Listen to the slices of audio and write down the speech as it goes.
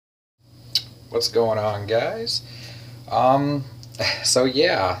What's going on, guys? Um, so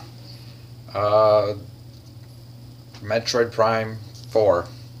yeah, uh, Metroid Prime 4.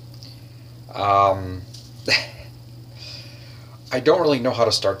 Um, I don't really know how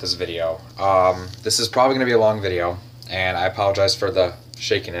to start this video. This is probably going to be a long video, and I apologize for the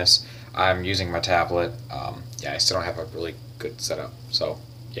shakiness. I'm using my tablet. Yeah, I still don't have a really good setup, so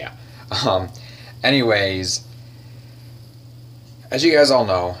yeah. Um, anyways, as you guys all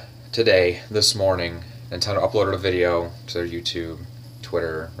know, today, this morning, Nintendo uploaded a video to their YouTube,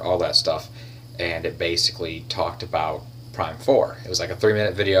 Twitter, all that stuff, and it basically talked about Prime 4. It was like a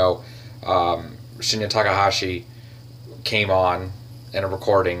 3-minute video. Shinya Takahashi came on in a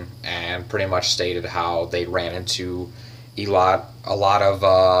recording and pretty much stated how they ran into a lot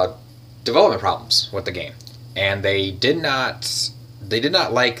of development problems with the game, and they did not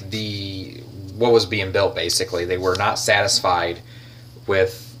like what was being built. Basically, they were not satisfied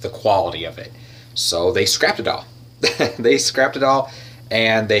with the quality of it, so they scrapped it all. They scrapped it all,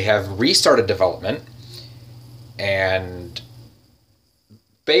 and they have restarted development, and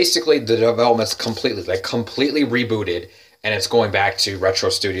basically the development's completely rebooted, and it's going back to Retro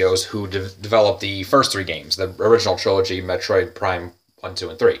Studios, who developed the first 3 games, the original trilogy, Metroid Prime 1, 2,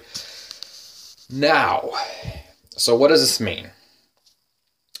 and 3. Now, so what does this mean?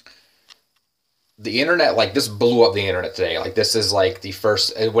 The internet, this blew up the internet today. This is the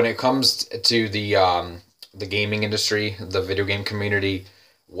first, when it comes to the gaming industry, the video game community,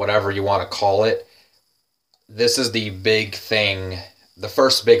 whatever you want to call it, this is the big thing, the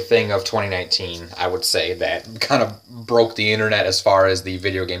first big thing of 2019, I would say, that kind of broke the internet as far as the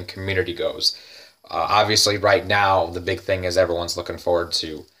video game community goes. Obviously, right now, the big thing is everyone's looking forward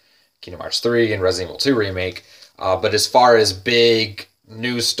to Kingdom Hearts 3 and Resident Evil 2 Remake. But as far as big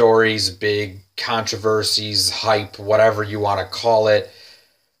news stories, big controversies, hype, whatever you want to call it,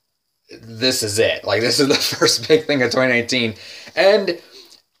 this is it. This is the first big thing of 2019. And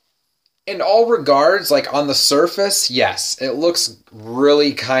in all regards, on the surface, yes, it looks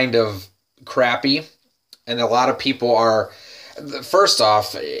really kind of crappy. And a lot of people are, first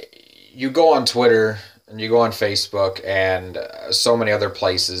off, you go on Twitter and you go on Facebook and so many other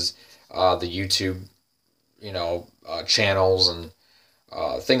places, the YouTube, channels and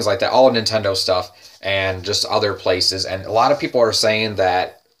things like that, all Nintendo stuff, and just other places. And a lot of people are saying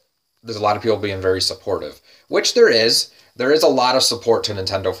that there's a lot of people being very supportive, which there is. There is a lot of support to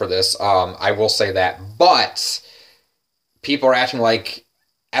Nintendo for this. I will say that. But people are acting like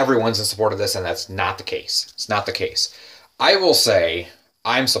everyone's in support of this, and that's not the case. It's not the case. I will say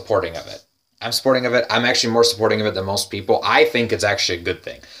I'm supporting of it. I'm supporting of it. I'm actually more supporting of it than most people. I think it's actually a good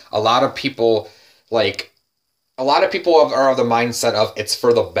thing. A lot of people are of the mindset of it's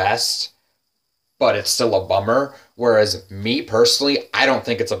for the best, but it's still a bummer. Whereas me personally, I don't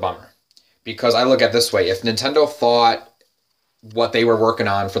think it's a bummer. Because I look at it this way. If Nintendo thought what they were working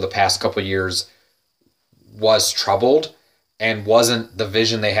on for the past couple of years was troubled and wasn't the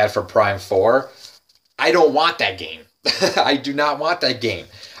vision they had for Prime 4, I don't want that game. I do not want that game.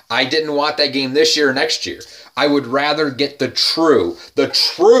 I didn't want that game this year or next year. I would rather get the true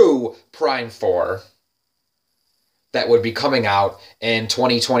Prime 4 that would be coming out in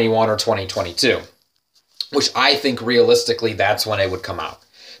 2021 or 2022, which I think realistically that's when it would come out.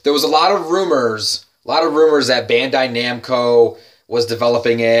 There was a lot of rumors that Bandai Namco was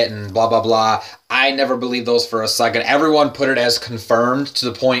developing it and blah, blah, blah. I never believed those for a second. Everyone put it as confirmed to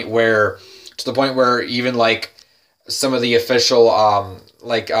the point where even some of the official,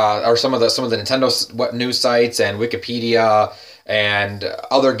 or some of the Nintendo news sites and Wikipedia and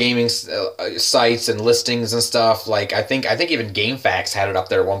other gaming sites and listings and stuff. I think even GameFAQs had it up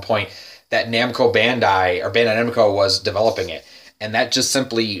there at one point that Bandai Namco was developing it. And that just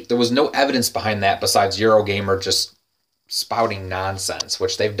simply, there was no evidence behind that besides Eurogamer just spouting nonsense,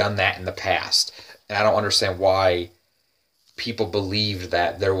 which they've done that in the past. And I don't understand why people believed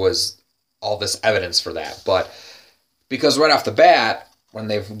that there was all this evidence for that. But because right off the bat, when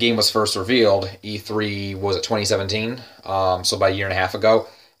the game was first revealed, E3 was it 2017, so about a year and a half ago,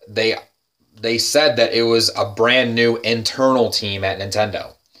 they said that it was a brand new internal team at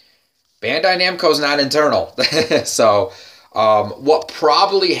Nintendo. Bandai Namco's not internal. So what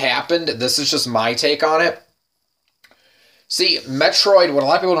probably happened, this is just my take on it. See, Metroid, what a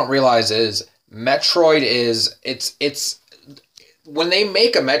lot of people don't realize is Metroid is, it's when they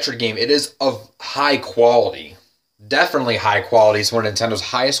make a Metroid game, it is of high quality. Definitely high quality. It's one of Nintendo's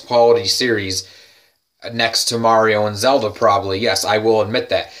highest quality series, next to Mario and Zelda probably. Yes, I will admit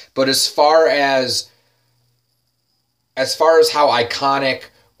that. But as far as how iconic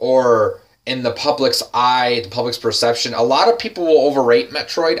or in the public's eye, the public's perception, a lot of people will overrate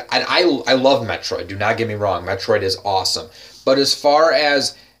Metroid. And I love Metroid. Do not get me wrong. Metroid is awesome. But as far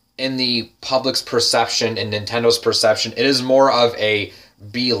as in the public's perception and Nintendo's perception, it is more of a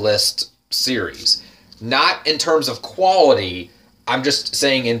B-list series. Not in terms of quality, I'm just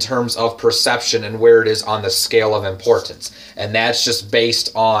saying in terms of perception and where it is on the scale of importance. And that's just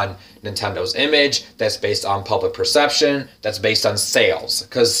based on Nintendo's image, that's based on public perception, that's based on sales.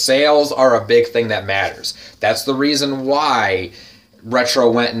 Because sales are a big thing that matters. That's the reason why Retro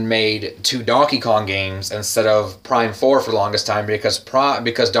went and made 2 Donkey Kong games instead of Prime 4 for the longest time, because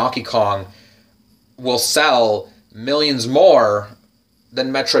Donkey Kong will sell millions more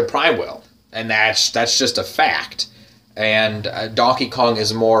than Metroid Prime will. And that's just a fact. And Donkey Kong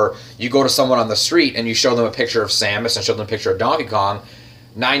is more, you go to someone on the street and you show them a picture of Samus and show them a picture of Donkey Kong,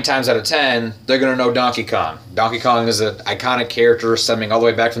 9 times out of 10, they're going to know Donkey Kong. Donkey Kong is an iconic character stemming all the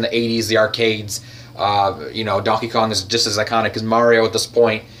way back from the 80s, the arcades. Donkey Kong is just as iconic as Mario at this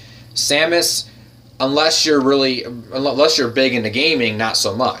point. Samus, unless you're big into gaming, not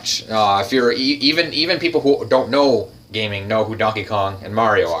so much. If you're even people who don't know gaming know who Donkey Kong and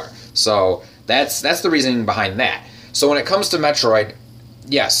Mario are. So that's the reasoning behind that. So when it comes to Metroid,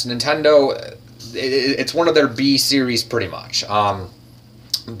 yes, Nintendo, it's one of their B series pretty much,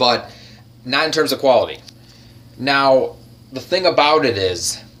 but not in terms of quality. Now, the thing about it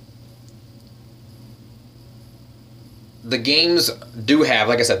is, the games do have,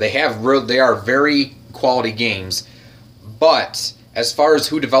 like I said, they are very quality games, but as far as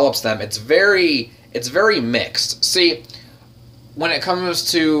who develops them, it's very mixed. See, when it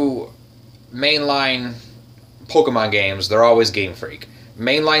comes to mainline Pokemon games, they're always Game Freak.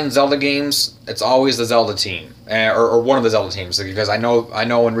 Mainline Zelda games, it's always the Zelda team, or one of the Zelda teams, because I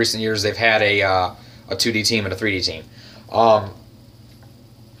know in recent years they've had a 2D team and a 3D team.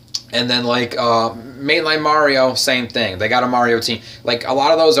 And then mainline Mario, same thing. They got a Mario team. Like, a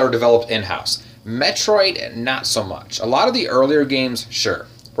lot of those are developed in-house. Metroid, not so much. A lot of the earlier games, sure,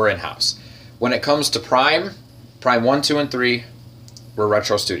 were in-house. When it comes to Prime 1, 2, and 3 were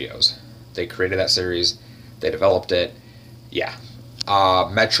Retro Studios. They created that series. They developed it. Yeah.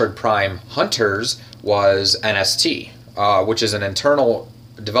 Metroid Prime Hunters was NST, which is an internal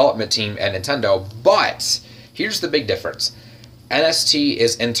development team at Nintendo. But here's the big difference. NST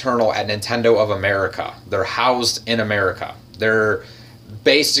is internal at Nintendo of America. They're housed in America. They're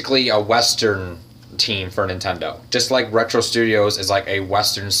basically a Western team for Nintendo. Just like Retro Studios is like a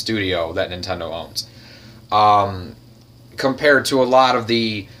Western studio that Nintendo owns. Compared to a lot of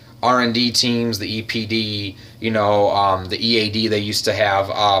the R&D teams, the EPD, the EAD they used to have,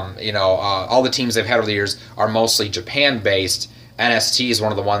 all the teams they've had over the years are mostly Japan-based. NST is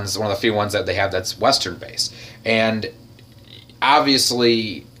one of the few ones that they have that's Western-based. And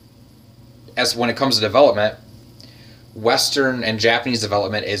obviously, when it comes to development, Western and Japanese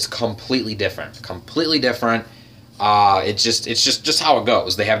development is completely different. It's just how it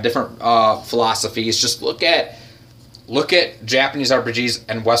goes. They have different philosophies. Just look at Japanese RPGs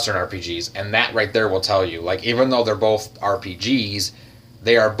and Western RPGs, and that right there will tell you. Like, even though they're both RPGs,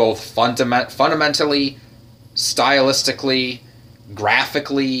 they are both fundamentally, stylistically,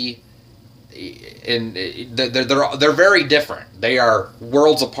 graphically, they're very different. They are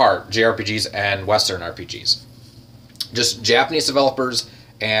worlds apart, JRPGs and Western RPGs. Just Japanese developers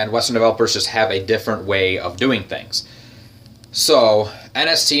and Western developers just have a different way of doing things. So,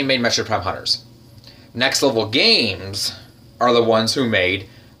 NST made Metroid Prime Hunters. Next Level Games are the ones who made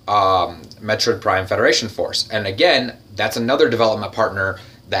Metroid Prime Federation Force. And again, that's another development partner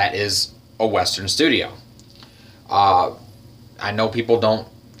that is a Western studio. I know people don't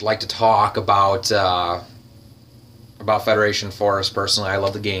like to talk about Federation Force. Personally, I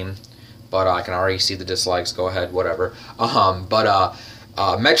love the game, but I can already see the dislikes. Go ahead, whatever.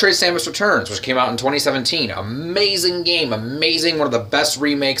 Metroid Samus Returns, which came out in 2017. Amazing game. Amazing. One of the best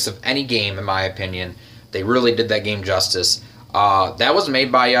remakes of any game, in my opinion. They really did that game justice. That was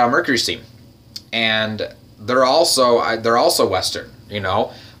made by Mercury's team. And they're also Western,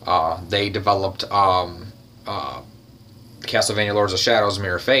 They developed Castlevania Lords of Shadows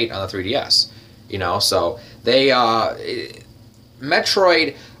Mirror Fate on the 3DS. So they...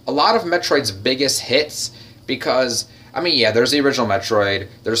 Metroid... A lot of Metroid's biggest hits, because... there's the original Metroid,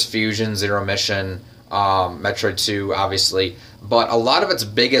 there's Fusion, Zero Mission, Metroid 2, obviously, but a lot of its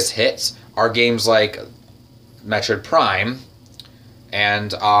biggest hits are games like Metroid Prime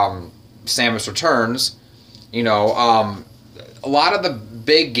and Samus Returns. A lot of the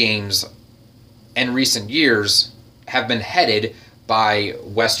big games in recent years have been headed by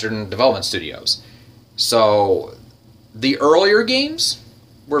Western development studios. So the earlier games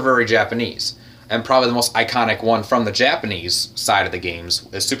were very Japanese. And probably the most iconic one from the Japanese side of the games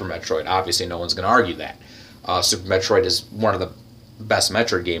is Super Metroid. Obviously, no one's going to argue that. Super Metroid is one of the best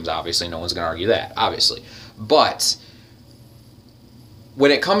Metroid games, obviously. No one's going to argue that, obviously. But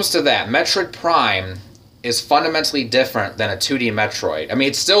when it comes to that, Metroid Prime is fundamentally different than a 2D Metroid. I mean,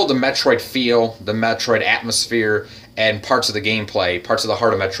 it's still the Metroid feel, the Metroid atmosphere, and parts of the gameplay, parts of the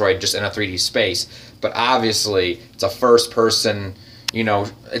heart of Metroid just in a 3D space. But obviously, it's a first-person,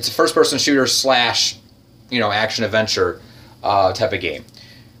 it's a first-person shooter slash, action-adventure type of game,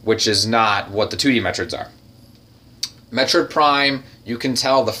 which is not what the 2D Metroids are. Metroid Prime, you can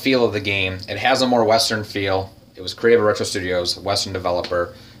tell the feel of the game. It has a more Western feel. It was created by Retro Studios, Western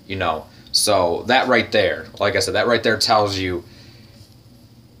developer, So that right there, like I said, that right there tells you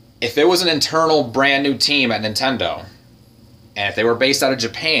if it was an internal brand new team at Nintendo, and if they were based out of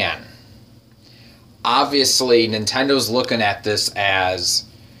Japan, obviously Nintendo's looking at this as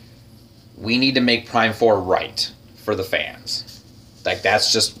we need to make Prime 4 right for the fans. Like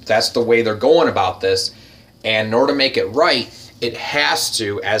that's the way they're going about this. And in order to make it right, it has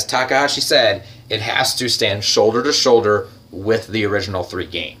to, as Takahashi said, it has to stand shoulder to shoulder with the original 3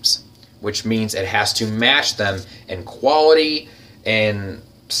 games, which means it has to match them in quality, in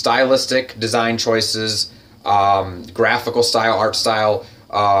stylistic design choices, graphical style, art style,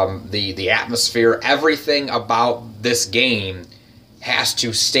 the atmosphere, everything about this game has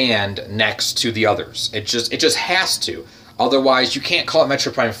to stand next to the others. It just has to. Otherwise, you can't call it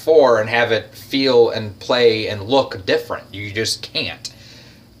Metroid Prime 4 and have it feel and play and look different. You just can't.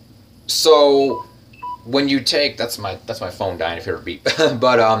 So when you take that's my phone dying if you hear a beep.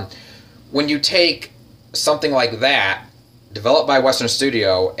 But when you take something like that, developed by a Western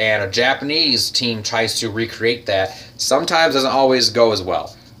studio, and a Japanese team tries to recreate that, sometimes doesn't always go as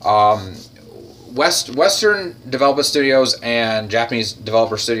well. Western development studios and Japanese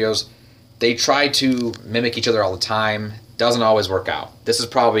developer studios, they try to mimic each other all the time. Doesn't always work out. This is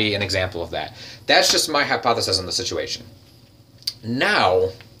probably an example of that. That's just my hypothesis on the situation. Now,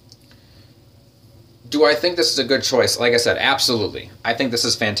 do I think this is a good choice? Like I said, absolutely. I think this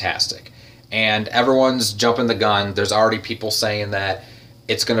is fantastic. And everyone's jumping the gun. There's already people saying that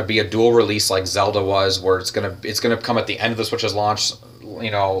it's going to be a dual release like Zelda was, where it's going to come at the end of the Switch's launch,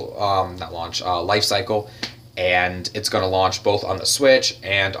 life cycle, and it's going to launch both on the Switch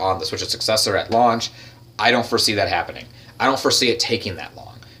and on the Switch's successor at launch. I don't foresee that happening. I don't foresee it taking that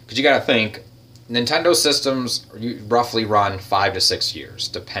long, because you got to think, Nintendo systems roughly run 5 to 6 years,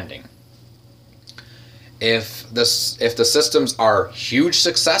 depending. If the systems are huge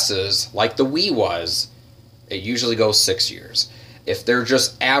successes, like the Wii was, it usually goes 6 years. If they're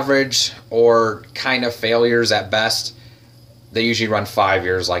just average or kind of failures at best, they usually run 5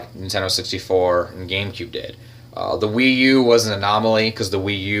 years, like Nintendo 64 and GameCube did. The Wii U was an anomaly, because the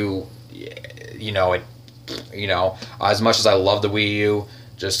Wii U, as much as I love the Wii U,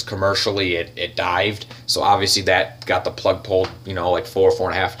 just commercially it dived. So obviously that got the plug pulled, like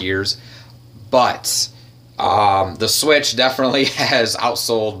 4.5 years. But the Switch definitely has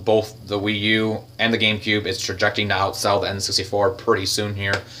outsold both the Wii U and the GameCube. It's projecting to outsell the N64 pretty soon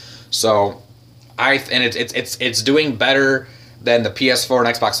here. So it's doing better than the PS4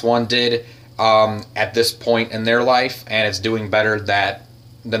 and Xbox One did at this point in their life, and it's doing better than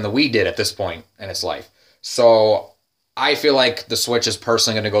the Wii did at this point in its life. So I feel like the Switch is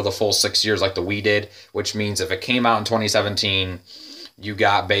personally going to go the full 6 years like the Wii did, which means if it came out in 2017, you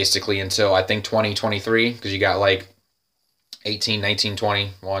got basically until, I think, 2023, because you got like 18, 19,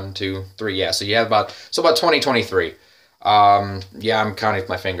 20, 1, 2, 3, yeah, so you have about 2023. Yeah, I'm counting with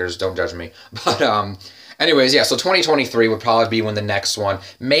my fingers, don't judge me. But anyways, yeah, so 2023 would probably be when the next one,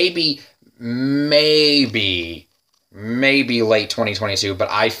 maybe late 2022, but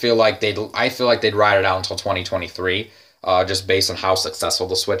I feel like they'd ride it out until 2023, just based on how successful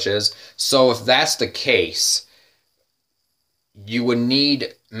the Switch is. So if that's the case, you would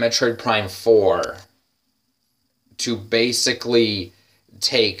need Metroid Prime 4 to basically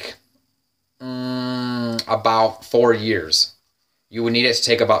take about 4 years. You would need it to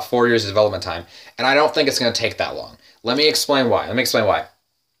take about 4 years of development time, and I don't think it's going to take that long. Let me explain why.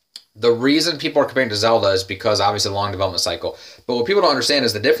 The reason people are comparing to Zelda is because obviously long development cycle. But what people don't understand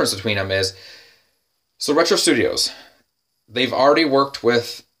is the difference between them is, so Retro Studios, they've already worked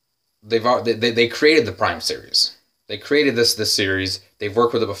with, they created the Prime series. They created this series. They've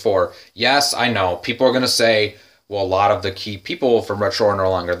worked with it before. Yes, I know. People are going to say, well, a lot of the key people from Retro are no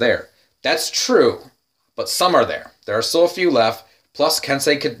longer there. That's true, but some are there. There are still a few left. Plus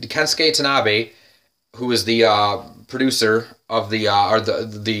Kensuke Tanabe, who is the producer of the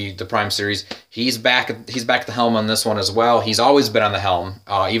the Prime series, he's back. He's back at the helm on this one as well. He's always been on the helm,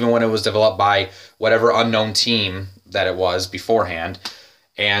 even when it was developed by whatever unknown team that it was beforehand.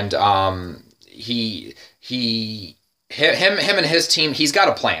 And him and his team, he's got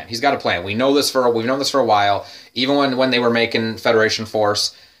a plan. He's got a plan. We've known this for a while. Even when they were making Federation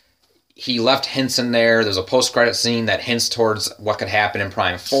Force, he left hints in there. There's a post-credit scene that hints towards what could happen in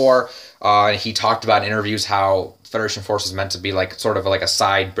Prime 4. He talked about in interviews how Federation Force is meant to be like sort of like a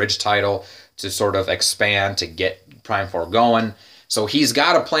side bridge title to sort of expand to get Prime 4 going. So he's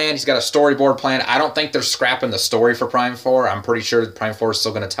got a plan. He's got a storyboard plan. I don't think they're scrapping the story for Prime 4. I'm pretty sure Prime 4 is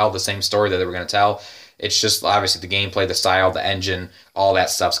still going to tell the same story that they were going to tell. It's just obviously the gameplay, the style, the engine, all that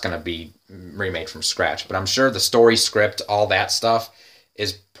stuff's going to be remade from scratch. But I'm sure the story script, all that stuff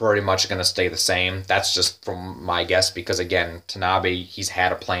is pretty much going to stay the same. That's just from my guess because, again, Tanabe, he's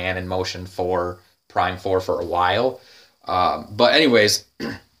had a plan in motion for Prime 4 for a while. But anyways,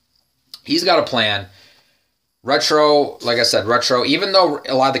 he's got a plan. Retro, like I said, Retro, even though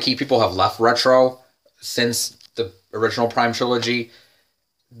a lot of the key people have left Retro since the original Prime trilogy,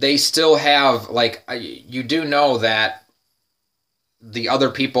 they still have, like, you do know that the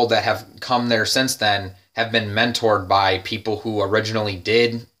other people that have come there since then have been mentored by people who originally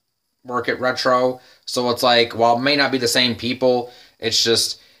did work at Retro. So it's like, while it may not be the same people, it's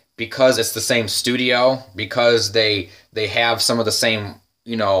just because it's the same studio, because they have some of the same,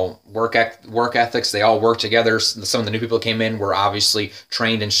 you know, work ethics. They all work together. Some of the new people that came in were obviously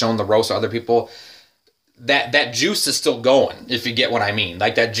trained and shown the ropes to other people. That juice is still going, if you get what I mean.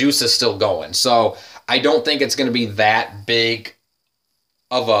 Like, that juice is still going. So I don't think it's going to be that big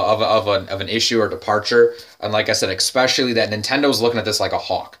of an issue or departure. And like I said, especially that Nintendo's looking at this like a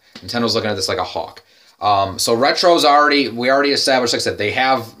hawk. So Retro's we already established, like I said, they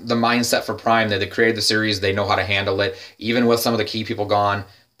have the mindset for Prime. They created the series. They know how to handle it. Even with some of the key people gone,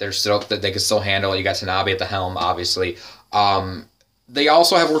 they can still handle it. You got Tanabe at the helm, obviously. They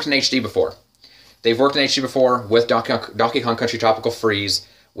also have worked in HD before. They've worked in HD before with Donkey Kong Country Tropical Freeze,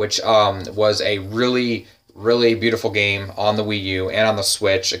 which was a really, really beautiful game on the Wii U and on the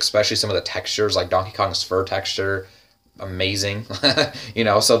Switch, especially some of the textures, like Donkey Kong's fur texture. Amazing. You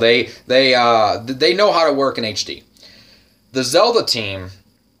know, so they know how to work in HD. The Zelda team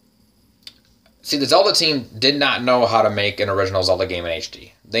did not know how to make an original Zelda game in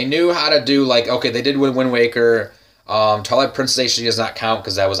HD. They knew how to do, like, okay, they did Wind Waker. Twilight Princess HD does not count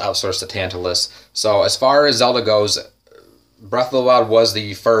because that was outsourced to Tantalus. So as far as Zelda goes, Breath of the Wild was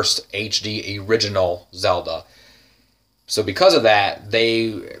the first HD original Zelda. So because of that,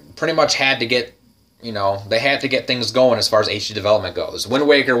 they pretty much had to get, you know, they had to get things going as far as HD development goes. Wind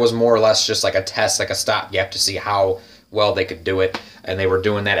Waker was more or less just like a test, like a stopgap to see how well they could do it, and they were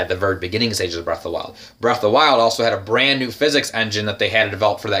doing that at the very beginning stages of Breath of the Wild. Breath of the Wild also had a brand new physics engine that they had to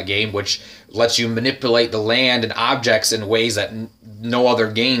develop for that game, which lets you manipulate the land and objects in ways that no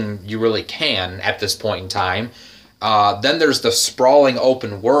other game you really can at this point in time. Then there's the sprawling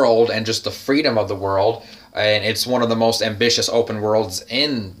open world and just the freedom of the world, and it's one of the most ambitious open worlds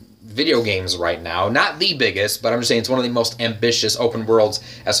in video games right now. Not the biggest, but I'm just saying it's one of the most ambitious open worlds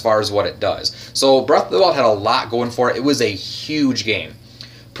as far as what it does. So Breath of the Wild had a lot going for it. It was a huge game.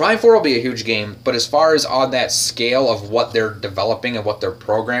 Prime 4 will be a huge game, but as far as on that scale of what they're developing and what they're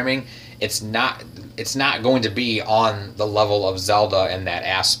programming, it's not going to be on the level of Zelda in that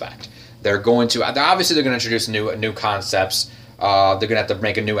aspect. They're going to introduce new concepts. They're going to have to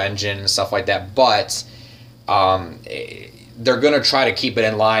make a new engine and stuff like that, but they're going to try to keep it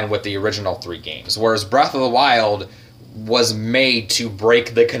in line with the original 3 games. Whereas Breath of the Wild was made to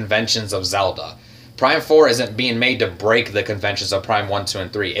break the conventions of Zelda. Prime 4 isn't being made to break the conventions of Prime 1, 2,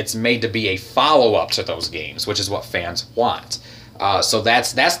 and 3. It's made to be a follow-up to those games, which is what fans want. So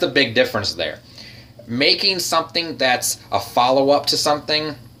that's the big difference there. Making something that's a follow-up to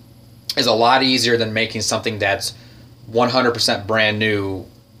something is a lot easier than making something that's 100% brand new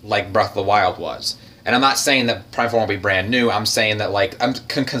like Breath of the Wild was. And I'm not saying that Prime 4 won't be brand new. I'm saying that, like,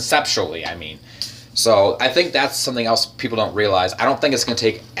 conceptually, I mean. So I think that's something else people don't realize. I don't think it's going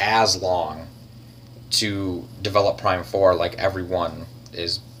to take as long to develop Prime 4 like everyone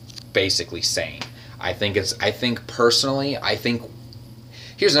is basically saying. Personally,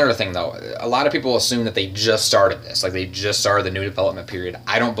 here's another thing, though. A lot of people assume that they just started this. Like, they just started the new development period.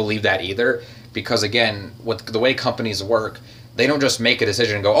 I don't believe that either. Because, again, with the way companies work, they don't just make a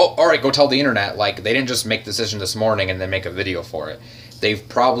decision and go, oh, all right, go tell the internet. Like, they didn't just make the decision this morning and then make a video for it. They've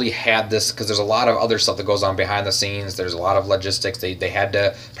probably had this, because there's a lot of other stuff that goes on behind the scenes. There's a lot of logistics. They had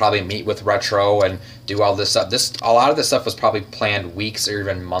to probably meet with Retro and do all this stuff. A lot of this stuff was probably planned weeks or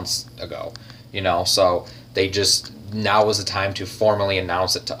even months ago, you know. So they now was the time to formally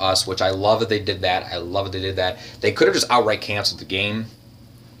announce it to us, which I love that they did that. I love that they did that. They could have just outright canceled the game.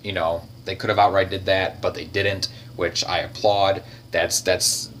 You know, they could have outright did that, but they didn't, which I applaud.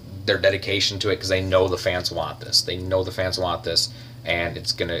 That's their dedication to it, because they know the fans want this. They know the fans want this, and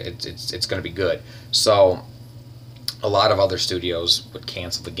it's gonna be good. So a lot of other studios would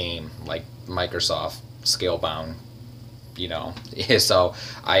cancel the game, like Microsoft, Scalebound, you know. So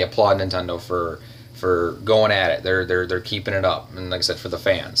I applaud Nintendo for going at it. They're keeping it up, and like I said, for the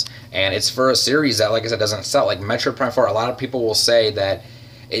fans. And it's for a series that, like I said, doesn't sell. Like Metroid Prime 4, a lot of people will say that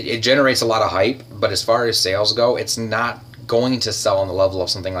it generates a lot of hype, but as far as sales go, it's not going to sell on the level of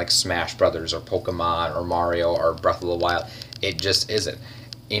something like Smash Brothers or Pokemon or Mario or Breath of the Wild. It just isn't.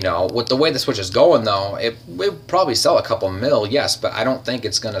 You know, with the way the Switch is going, though, it will probably sell a couple mil, yes, but I don't think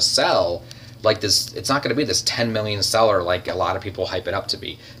it's going to sell like this. It's not going to be this 10 million seller like a lot of people hype it up to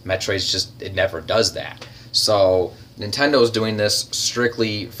be. Metroid's just, it never does that. So Nintendo's doing this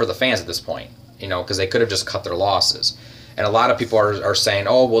strictly for the fans at this point, you know, because they could have just cut their losses. And a lot of people are saying,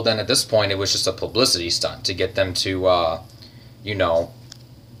 oh, well, then at this point it was just a publicity stunt to get them to, you know,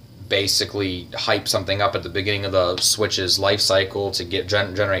 basically hype something up at the beginning of the Switch's life cycle to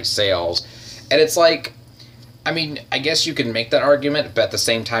generate sales. And it's like, I mean, I guess you can make that argument, but at the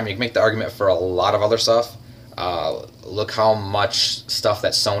same time, you can make the argument for a lot of other stuff. Look how much stuff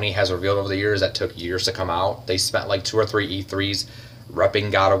that Sony has revealed over the years that took years to come out. They spent like 2 or 3 E3s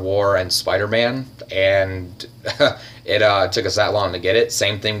repping God of War and Spider-Man, and it took us that long to get it.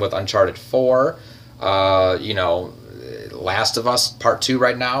 Same thing with Uncharted 4. You know, Last of Us Part 2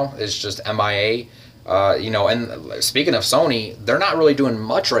 right now is just MIA. You know, and speaking of Sony, they're not really doing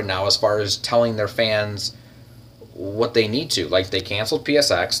much right now as far as telling their fans what they need to. Like, they canceled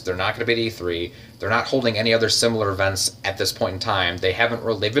PSX. They're not going to be at E3. They're not holding any other similar events at this point in time.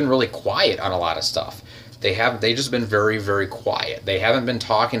 They've been really quiet on a lot of stuff. They just been very, very quiet. They haven't been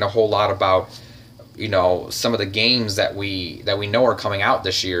talking a whole lot about, you know, some of the games that we know are coming out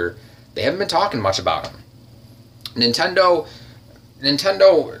this year. They haven't been talking much about them. Nintendo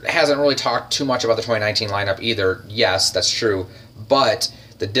hasn't really talked too much about the 2019 lineup either. Yes, that's true. But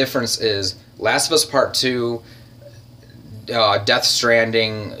the difference is Last of Us Part 2, Death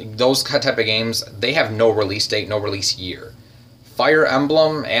Stranding, those type of games, they have no release date, no release year. Fire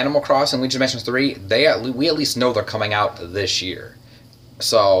Emblem, Animal Crossing, Legion of Mansions 3, we at least know they're coming out this year.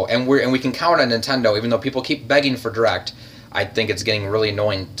 So, and we can count on Nintendo, even though people keep begging for Direct. I think it's getting really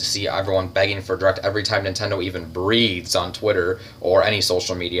annoying to see everyone begging for Direct every time Nintendo even breathes on Twitter or any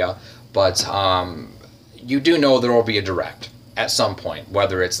social media. But you do know there will be a Direct at some point,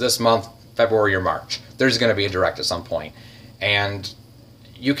 whether it's this month, February, or March. There's going to be a Direct at some point. And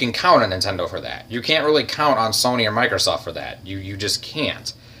you can count on Nintendo for that. You can't really count on Sony or Microsoft for that. You just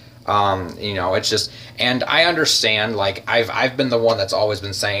can't. You know, it's just, and I understand, like, I've been the one that's always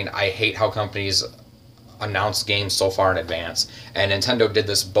been saying I hate how companies announce games so far in advance, and Nintendo did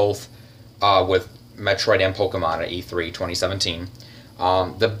this both with Metroid and Pokemon at E3 2017.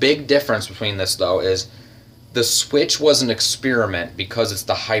 The big difference between this, though, is the Switch was an experiment because it's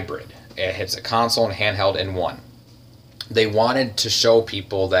the hybrid. It hits a console and handheld in one. They wanted to show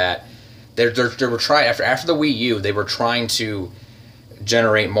people that they were trying, after the Wii U, they were trying to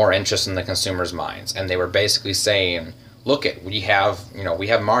generate more interest in the consumers' minds, and they were basically saying, look, we have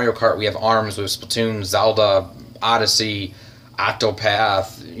Mario Kart, we have ARMS, we have Splatoon, Zelda, Odyssey,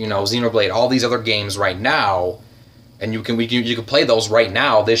 Octopath, you know, Xenoblade, all these other games right now, and you can play those right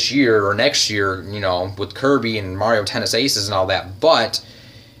now this year or next year, you know, with Kirby and Mario Tennis Aces and all that. But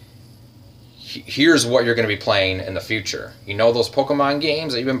here's what you're going to be playing in the future. You know those Pokemon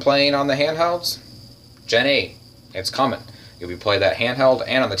games that you've been playing on the handhelds? Gen 8, it's coming. You'll be playing that handheld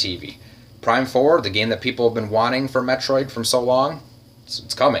and on the TV. Prime 4, the game that people have been wanting for Metroid from so long,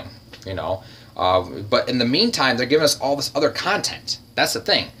 it's coming, you know. But in the meantime, they're giving us all this other content. That's the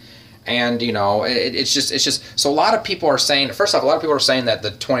thing. And, you know, it's just, so a lot of people are saying, first off, a lot of people are saying that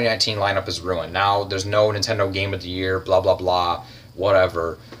the 2019 lineup is ruined. Now there's no Nintendo Game of the Year, blah, blah, blah,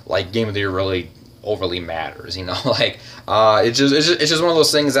 whatever. Like, Game of the Year really overly matters, you know. Like, it's just one of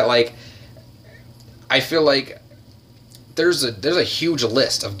those things that, like, I feel like there's a huge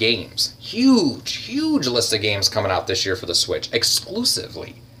list of games, huge list of games coming out this year for the Switch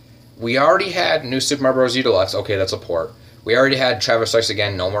exclusively. We already had New Super Mario Bros. U Deluxe. Okay, that's a port. We already had Travis Strikes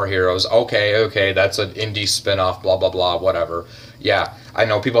Again, No More Heroes. Okay, that's an indie spin-off, blah, blah, blah, whatever. Yeah, I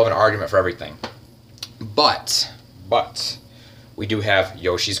know people have an argument for everything. But, we do have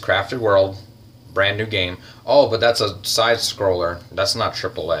Yoshi's Crafted World, brand new game. Oh, but that's a side-scroller. That's not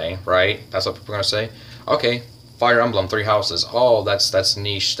AAA, right? That's what people are going to say? Okay, Fire Emblem, Three Houses. Oh, that's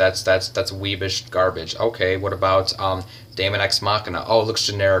niche. That's weebish garbage. Okay, what about Daemon X Machina? Oh, it looks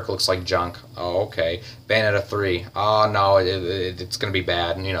generic. Looks like junk. Oh, okay. Bayonetta 3. Oh no, it's gonna be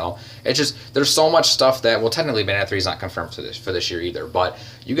bad. And, it's just there's so much stuff that technically Bayonetta 3 is not confirmed for this year either. But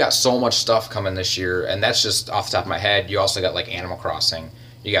you got so much stuff coming this year, and that's just off the top of my head. You also got like Animal Crossing.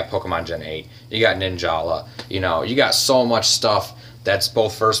 You got Pokemon Gen 8. You got Ninjala. You got so much stuff that's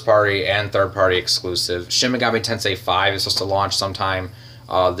both first party and third party exclusive. Shin Megami Tensei 5 is supposed to launch sometime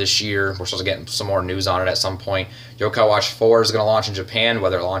this year. We're supposed to get some more news on it at some point. Yokai Watch 4 is going to launch in Japan,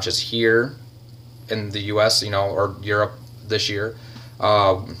 whether it launches here in the US, or Europe this year.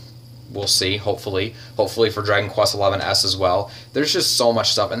 We'll see, hopefully for Dragon Quest 11S as well. There's just so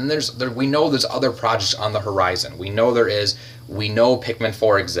much stuff, and we know there's other projects on the horizon. We know Pikmin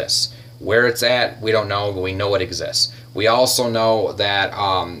 4 exists. Where it's at, we don't know, but we know it exists. We also know that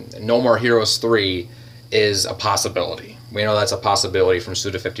No More Heroes 3 is a possibility. We know that's a possibility from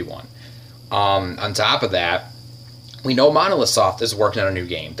Suda51. On top of that, we know Monolith Soft is working on a new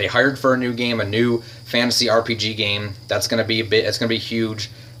game. They hired for a new game, a new fantasy RPG game. That's going to be it's going to be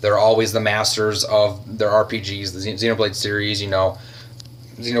huge. They're always the masters of their RPGs, the Xenoblade series, Xenoblade,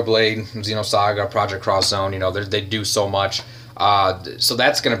 Xenosaga, Project Cross Zone. They do so much. So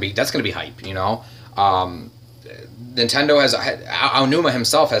that's gonna be hype. Nintendo has Aonuma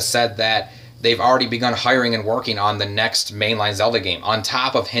himself has said that they've already begun hiring and working on the next mainline Zelda game, on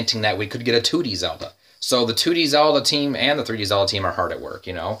top of hinting that we could get a 2D Zelda. So the 2D Zelda team and the 3D Zelda team are hard at work.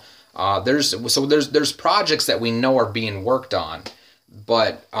 There's projects that we know are being worked on,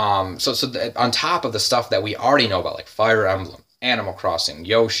 but on top of the stuff that we already know about, like Fire Emblem, Animal Crossing,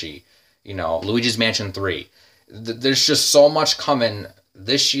 Yoshi, Luigi's Mansion 3. There's just so much coming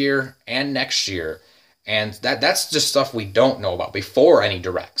this year and next year, and that's just stuff we don't know about before any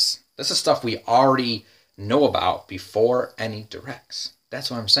directs. This is stuff we already know about before any directs. That's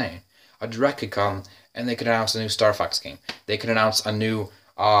what I'm saying. A direct could come and they could announce a new Star Fox game. They could announce a new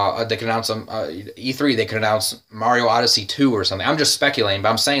E3. They could announce Mario Odyssey 2 or something. I'm just speculating, but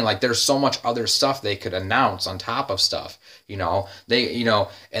I'm saying like there's so much other stuff they could announce on top of stuff. And on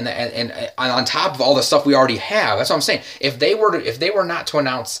top of all the stuff we already have. That's what I'm saying. If they were not to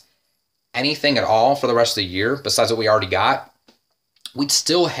announce anything at all for the rest of the year besides what we already got, we'd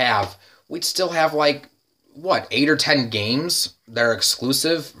still have like what, 8 or 10 games that are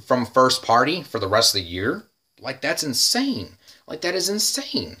exclusive from first party for the rest of the year. Like that's insane. Like that is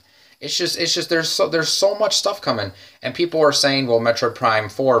insane. It's just there's so much stuff coming, and people are saying, well, Metroid Prime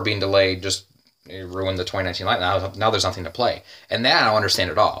 4 being delayed just ruined the 2019 lineup. Now there's nothing to play, and that I don't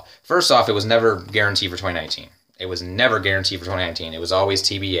understand at all. First off, it was never guaranteed for 2019. It was never guaranteed for 2019. It was always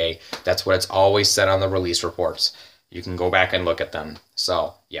TBA. That's what it's always said on the release reports. You can go back and look at them.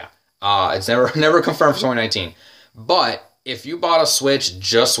 So yeah, it's never confirmed for 2019. But if you bought a Switch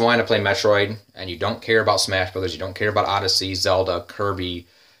just wanting to play Metroid and you don't care about Smash Brothers, you don't care about Odyssey, Zelda, Kirby,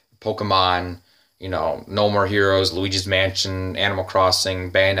 Pokemon, No More Heroes, Luigi's Mansion, Animal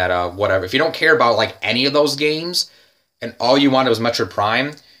Crossing, Bayonetta, whatever. If you don't care about like any of those games and all you wanted was Metroid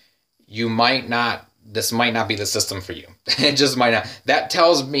Prime, this might not be the system for you. It just might not. That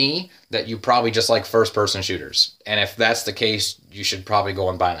tells me that you probably just like first-person shooters. And if that's the case, you should probably go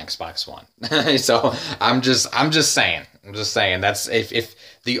and buy an Xbox One. So I'm just saying. That's if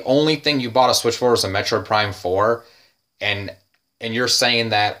the only thing you bought a Switch for was a Metroid Prime 4, and you're saying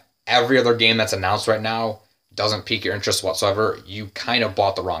that every other game that's announced right now doesn't pique your interest whatsoever, you kind of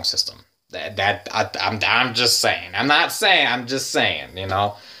bought the wrong system. I'm just saying. I'm not saying. I'm just saying.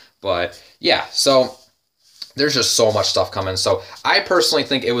 But yeah, so there's just so much stuff coming. So I personally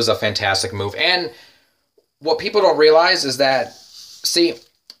think it was a fantastic move. And what people don't realize is that, see,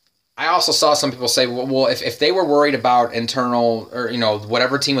 I also saw some people say, well, if they were worried about internal or,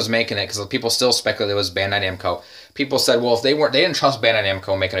 whatever team was making it, because people still speculate it was Bandai Namco. People said, well, if they didn't trust Bandai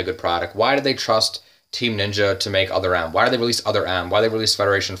Namco making a good product, why did they trust Team Ninja to make Other M? Why did they release Other M? Why did they release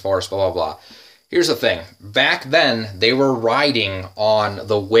Federation Force? Blah, blah, blah. Here's the thing. Back then, they were riding on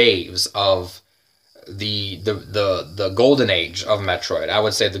the waves of the golden age of Metroid. I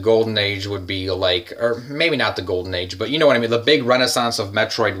would say the golden age would be like, or maybe not the golden age, but you know what I mean. The big renaissance of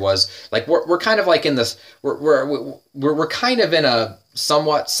Metroid was like we're kind of like in this. We're kind of in a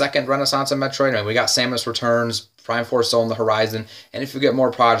somewhat second renaissance of Metroid. I mean, we got Samus Returns, Prime Force still on the horizon, and if we get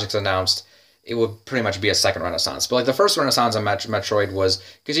more projects announced, it would pretty much be a second renaissance. But like the first renaissance of Metroid was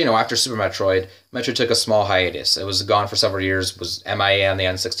because after Super Metroid took a small hiatus. It was gone for several years. Was MIA on the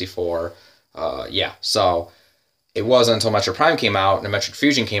N64. So it wasn't until Metroid Prime came out and Metroid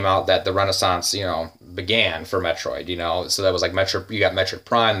Fusion came out that the renaissance, began for Metroid. So that was like you got Metroid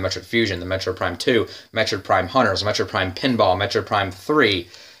Prime, the Metroid Fusion, the Metroid Prime 2, Metroid Prime Hunters, Metroid Prime Pinball, Metroid Prime 3,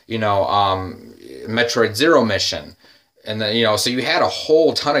 Metroid Zero Mission. And then, so you had a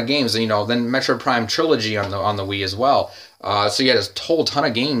whole ton of games, then Metroid Prime Trilogy on the Wii as well. So you had a whole ton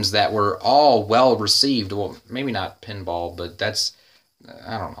of games that were all well received. Well, maybe not Pinball, but that's,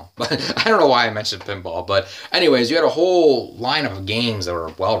 I don't know. I don't know why I mentioned Pinball, but anyways, you had a whole line of games that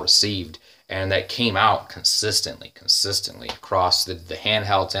were well received and that came out consistently across the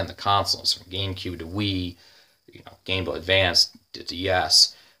handhelds and the consoles, from GameCube to Wii, Game Boy Advance to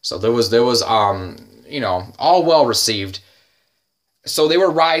DS. So there was all well received. So they were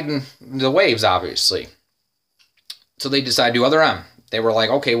riding the waves, obviously. So they decided to do Other M. They were like,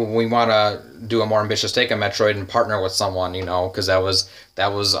 okay, well, we want to do a more ambitious take on Metroid and partner with someone, because that was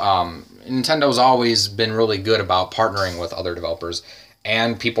Nintendo's always been really good about partnering with other developers,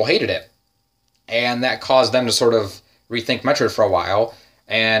 and people hated it, and that caused them to sort of rethink Metroid for a while.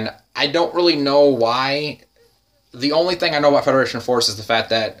 And I don't really know why. The only thing I know about Federation Force is the fact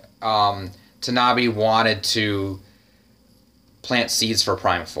that Tanabe wanted to plant seeds for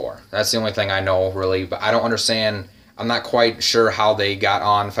Prime 4. That's the only thing I know, really, but I don't understand. I'm not quite sure how they got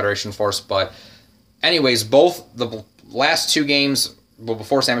on Federation Force, but anyways, both the last two games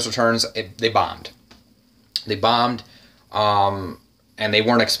before Samus Returns, they bombed. They bombed, and they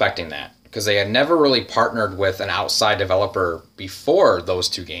weren't expecting that because they had never really partnered with an outside developer before those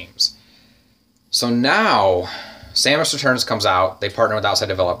two games. So now, Samus Returns comes out, they partner with outside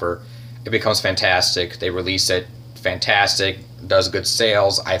developer, it becomes fantastic, they release it, fantastic, does good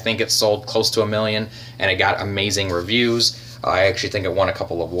sales. I think it sold close to 1 million, and it got amazing reviews. I actually think it won a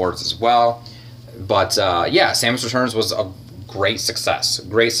couple of awards as well. But yeah, Samus Returns was a great success,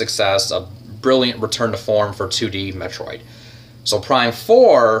 a brilliant return to form for 2D Metroid. So Prime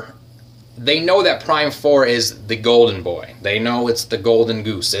 4, they know that Prime 4 is the golden boy. They know it's the golden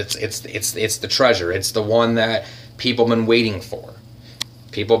goose. It's the treasure. It's the one that people have been waiting for.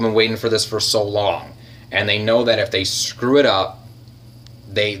 People have been waiting for this for so long. And they know that if they screw it up,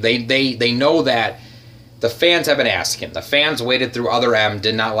 they know that the fans have been asking. The fans waited through Other M,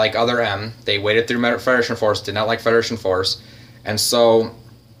 did not like Other M. They waited through Federation Force, did not like Federation Force. And so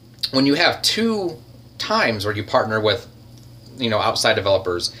when you have two times where you partner with outside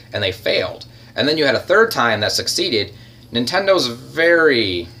developers and they failed, and then you had a third time that succeeded, Nintendo's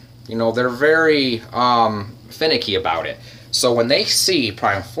very, they're very finicky about it. So when they see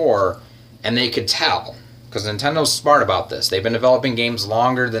Prime 4, and they could tell, because Nintendo's smart about this, they've been developing games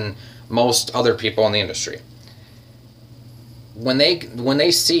longer than most other people in the industry. When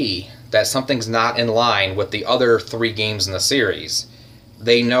they see that something's not in line with the other 3 games in the series,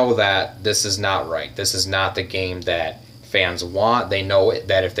 they know that this is not right. This is not the game that fans want. They know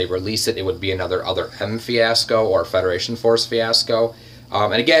that if they release it, it would be another Other M fiasco or Federation Force fiasco.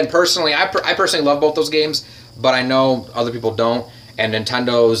 And again, personally, I personally love both those games, but I know other people don't. And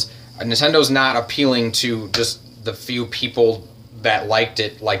Nintendo's not appealing to just the few people that liked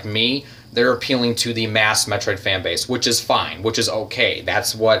it like me. They're appealing to the mass Metroid fan base, which is fine, which is okay.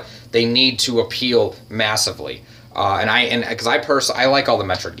 That's what they need to appeal massively. Because I like all the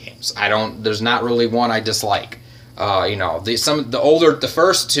Metroid games. There's not really one I dislike. The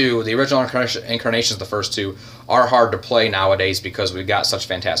first two, the original incarnations, the first two are hard to play nowadays because we've got such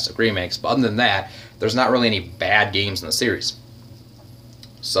fantastic remakes. But other than that, there's not really any bad games in the series.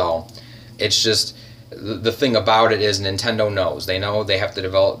 So it's just the thing about it is Nintendo knows. They know they have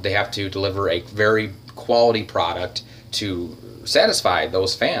to deliver a very quality product to satisfy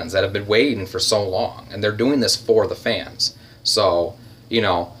those fans that have been waiting for so long, and they're doing this for the fans. So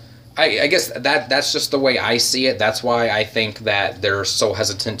I guess that's just the way I see it. That's why I think that they're so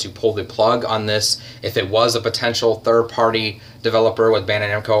hesitant to pull the plug on this. If it was a potential third-party developer with Bandai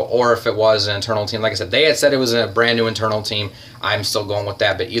Namco, or if it was an internal team. Like I said, they had said it was a brand new internal team. I'm still going with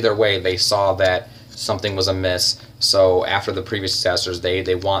that. But either way, they saw that something was amiss. So after the previous disasters,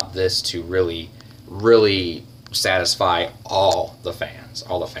 they want this to really, really satisfy all the fans.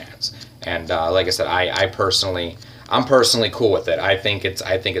 And like I said, I'm personally cool with it. I think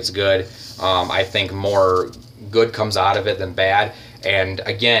it's good. I think more good comes out of it than bad. And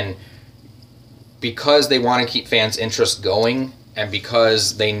again, because they want to keep fans' interest going, and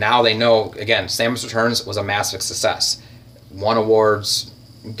because they know, again, Samus Returns was a massive success. Won awards,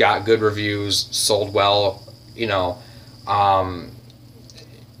 got good reviews, sold well.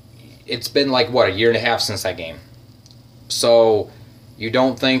 It's been like, what, a year and a half since that game. So you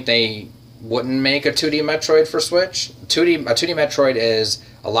don't think they wouldn't make a 2D Metroid for Switch? A 2D Metroid is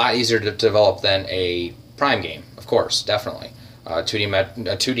a lot easier to develop than a Prime game, of course, definitely.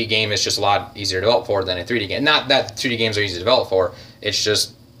 2D game is just a lot easier to develop for than a 3D game. Not that 2D games are easy to develop for, it's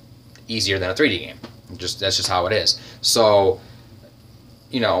just easier than a 3D game. That's just how it is. So,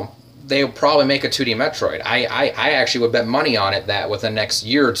 they'll probably make a 2D Metroid. I actually would bet money on it that within the next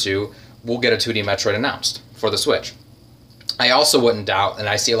year or two, we'll get a 2D Metroid announced for the Switch. I also wouldn't doubt, and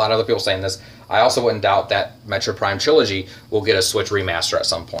I see a lot of other people saying this, I also wouldn't doubt that Metroid Prime Trilogy will get a Switch remaster at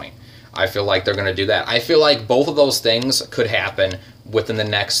some point. I feel like they're going to do that. I feel like both of those things could happen within the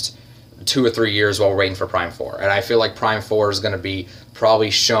next 2 or 3 years while we're waiting for Prime 4. And I feel like Prime 4 is going to be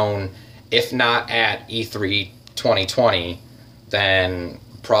probably shown, if not at E3 2020, then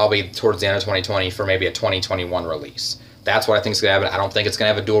probably towards the end of 2020 for maybe a 2021 release. That's what I think is going to happen. I don't think it's going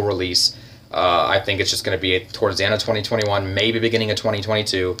to have a dual release. I think it's just going to be towards the end of 2021, maybe beginning of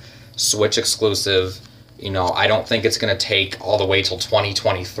 2022, Switch exclusive. I don't think it's going to take all the way till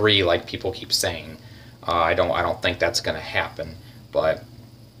 2023 like people keep saying. I don't think that's going to happen. But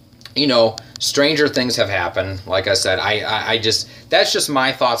stranger things have happened. Like I said, that's just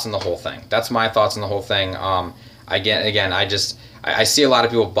my thoughts on the whole thing. That's my thoughts on the whole thing. I see a lot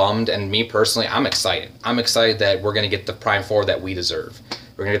of people bummed, and me personally, I'm excited. I'm excited that we're going to get the Prime 4 that we deserve.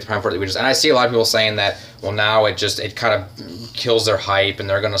 We're going to get the Prime 4 that we deserve. And I see a lot of people saying that, well, now it kind of kills their hype, and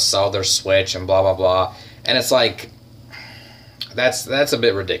they're going to sell their Switch and blah, blah, blah. And it's like, that's a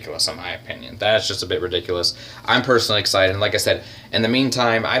bit ridiculous in my opinion. That's just a bit ridiculous. I'm personally excited, and like I said, in the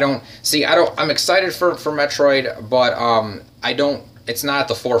meantime, I'm excited for Metroid, but it's not at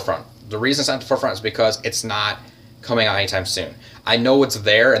the forefront. The reason it's not at the forefront is because it's not coming out anytime soon. I know it's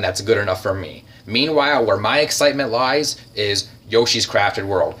there, and that's good enough for me. Meanwhile, where my excitement lies is Yoshi's Crafted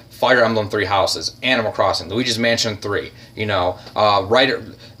World, Fire Emblem 3 Houses, Animal Crossing, Luigi's Mansion 3,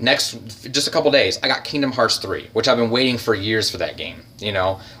 just a couple days, I got Kingdom Hearts 3, which I've been waiting for years for that game,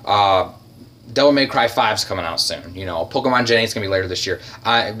 Devil May Cry 5's coming out soon, Pokemon Gen 8's going to be later this year.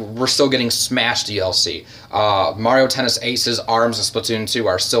 We're still getting Smash DLC. Mario Tennis Aces, ARMS, and Splatoon 2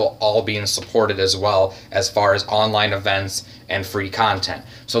 are still all being supported as well as far as online events and free content.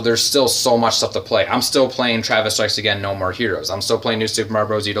 So there's still so much stuff to play. I'm still playing Travis Strikes Again, No More Heroes. I'm still playing New Super Mario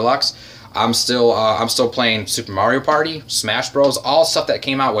Bros. U Deluxe. I'm still playing Super Mario Party, Smash Bros. All stuff that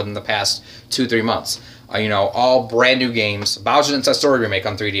came out within the past 2-3 months. All brand new games. Bowser's Inside Story remake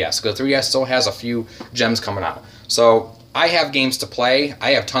on 3DS. Because 3DS still has a few gems coming out. So I have games to play.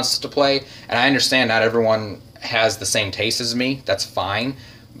 I have tons to play, and I understand not everyone has the same taste as me. That's fine.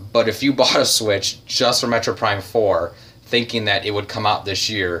 But if you bought a Switch just for Metroid Prime 4, thinking that it would come out this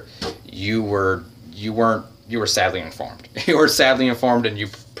year, you were sadly informed. You were sadly informed, and you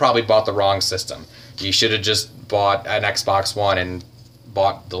probably bought the wrong system. You should have just bought an Xbox One and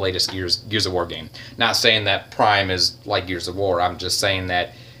bought the latest Gears of War game. Not saying that Prime is like Gears of War. I'm just saying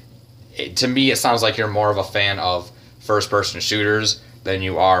that to me it sounds like you're more of a fan of first-person shooters than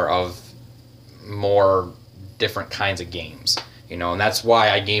you are of more different kinds of games. And that's why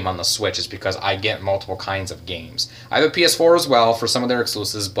I game on the Switch, is because I get multiple kinds of games. I have a PS4 as well for some of their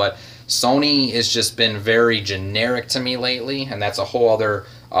exclusives, but Sony has just been very generic to me lately, and that's a whole other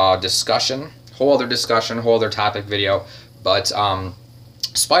discussion, whole other topic video. But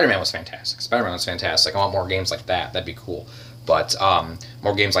Spider-Man was fantastic. I want more games like that. That'd be cool. But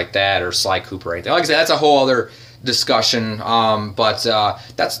more games like that, or Sly Cooper or anything. Like I said, that's a whole other discussion. But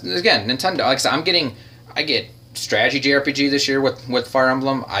that's, again, Nintendo. Like I said, I get strategy JRPG this year with Fire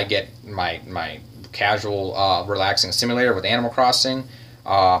Emblem. I get my casual relaxing simulator with Animal Crossing.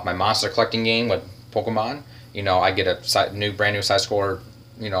 My monster collecting game with Pokemon. I get a brand new side-scroller,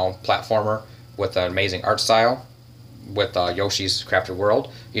 platformer with an amazing art style with Yoshi's Crafted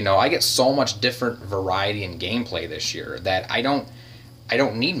World. I get so much different variety in gameplay this year that I don't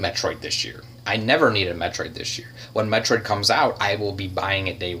need Metroid this year. I never needed Metroid this year. When Metroid comes out, I will be buying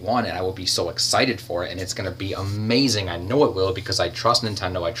it day one, and I will be so excited for it, and it's going to be amazing. I know it will, because I trust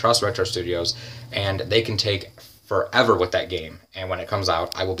Nintendo, I trust Retro Studios, and they can take forever with that game. And when it comes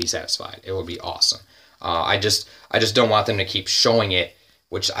out, I will be satisfied. It will be awesome. I just don't want them to keep showing it,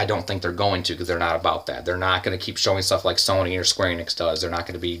 which I don't think they're going to, because they're not about that. They're not going to keep showing stuff like Sony or Square Enix does. They're not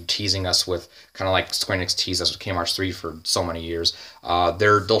going to be teasing us with, kind of like Square Enix teased us with Kingdom Hearts 3 for so many years.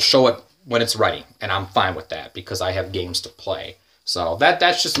 They'll show it when it's ready, and I'm fine with that, because I have games to play. So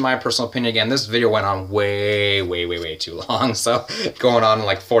that's just my personal opinion. Again, this video went on way too long, so going on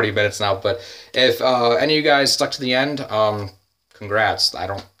like 40 minutes now. But if any of you guys stuck to the end, congrats. I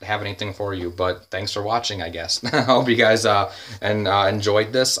don't have anything for you, but thanks for watching, I guess. I hope you guys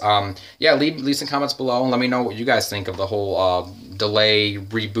enjoyed this. Yeah, leave some comments below and let me know what you guys think of the whole delay,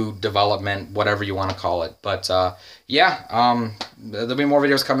 reboot, development, whatever you want to call it. But yeah, there'll be more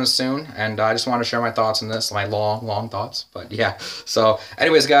videos coming soon, and I just want to share my thoughts on this, my long thoughts. But yeah, so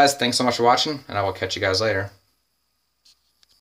anyways, guys, thanks so much for watching, and I will catch you guys later.